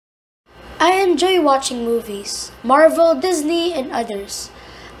I enjoy watching movies, Marvel, Disney, and others.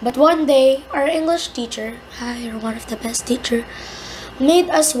 But one day, our English teacher, you're one of the best teacher, made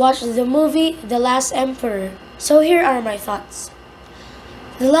us watch the movie The Last Emperor. So here are my thoughts.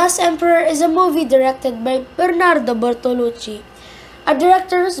 The Last Emperor is a movie directed by Bernardo Bertolucci, a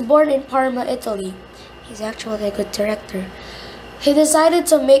director who's born in Parma, Italy. He's actually a good director. He decided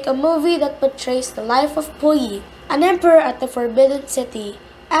to make a movie that portrays the life of Puyi, an emperor at the Forbidden City.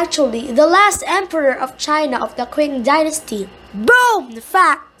 Actually, the last emperor of China of the Qing dynasty. Boom! The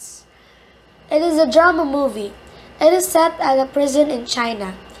facts! It is a drama movie. It is set at a prison in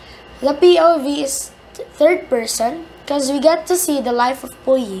China. The POV is third person because we get to see the life of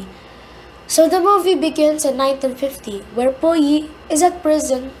Puyi. So the movie begins in 1950 where Puyi is at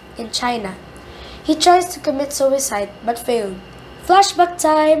prison in China. He tries to commit suicide but failed. Flashback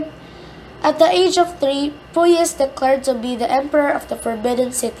time. At the age of 3, Puyi is declared to be the emperor of the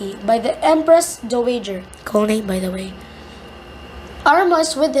Forbidden City by the Empress Dowager. Cool name, by the way. Arma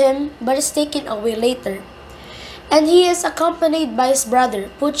is with him but is taken away later. And he is accompanied by his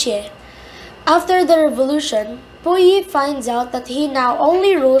brother, Puchie. After the revolution, Puyi finds out that he now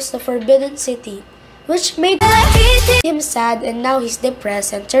only rules the Forbidden City, which made him sad, and now he's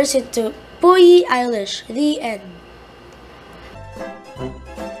depressed and turns into Puyi Eilish. The end.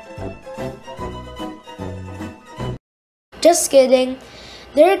 Just kidding.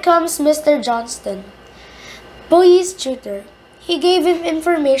 There comes Mr. Johnston, Puyi's tutor. He gave him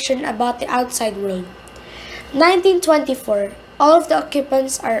information about the outside world. 1924, all of the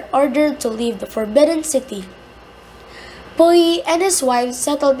occupants are ordered to leave the Forbidden City. Puyi and his wife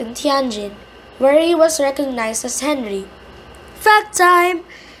settled in Tianjin, where he was recognized as Henry. Fact time!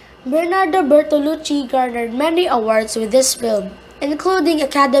 Bernardo Bertolucci garnered many awards with this film, including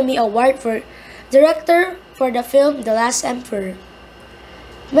Academy Award for Director for the film The Last Emperor.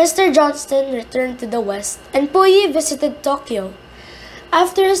 Mr. Johnston returned to the West and Puyi visited Tokyo.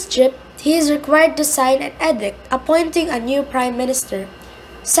 After his trip, he is required to sign an edict appointing a new prime minister.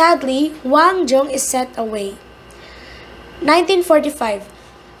 Sadly, Wang Zhong is sent away. 1945.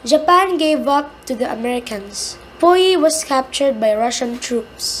 Japan gave up to the Americans. Puyi was captured by Russian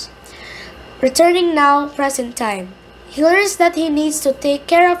troops. Returning now, present time. He learns that he needs to take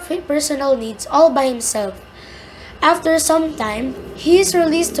care of his personal needs all by himself. After some time, he is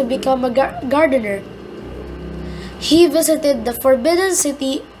released to become a gardener. He visited the Forbidden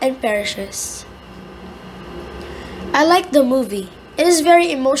City and perishes. I like the movie. It is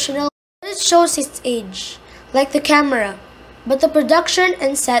very emotional. It shows its age, like the camera. But the production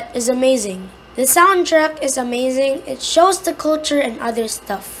and set is amazing. The soundtrack is amazing. It shows the culture and other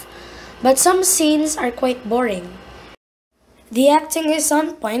stuff. But some scenes are quite boring. The acting is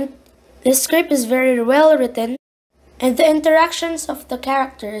on point, the script is very well written, and the interactions of the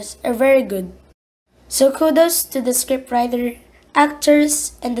characters are very good. So kudos to the scriptwriter,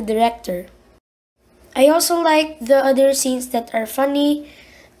 actors, and the director. I also like the other scenes that are funny,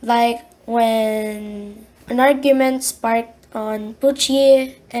 like when an argument sparked on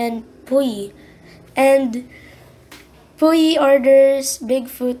Puchie and Puyi, and Puyi orders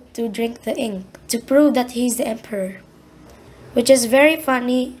Bigfoot to drink the ink to prove that he's the emperor, which is very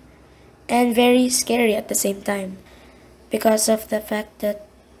funny and very scary at the same time because of the fact that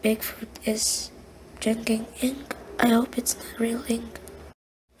Bigfoot is drinking ink. I hope it's not real ink.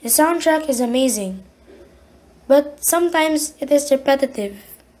 The soundtrack is amazing, but sometimes it is repetitive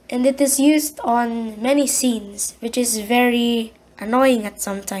and it is used on many scenes, which is very annoying at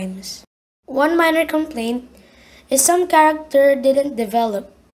sometimes. One minor complaint is some character didn't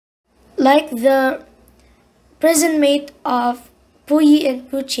develop, like the prison mate of Puyi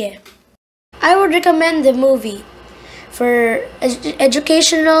and Puchie. I would recommend the movie for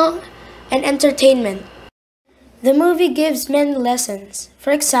educational and entertainment. The movie gives many lessons.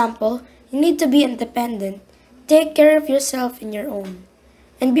 For example, you need to be independent, take care of yourself in your own,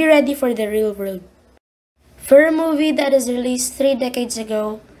 and be ready for the real world. For a movie that is released 3 decades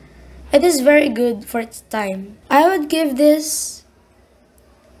ago, it is very good for its time. I would give this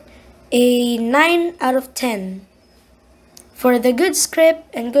a 9 out of 10 for the good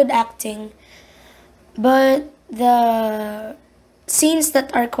script and good acting, but the scenes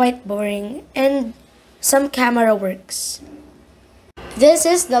that are quite boring and some camera works. This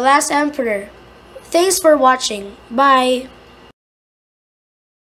is The Last Emperor. Thanks for watching. Bye!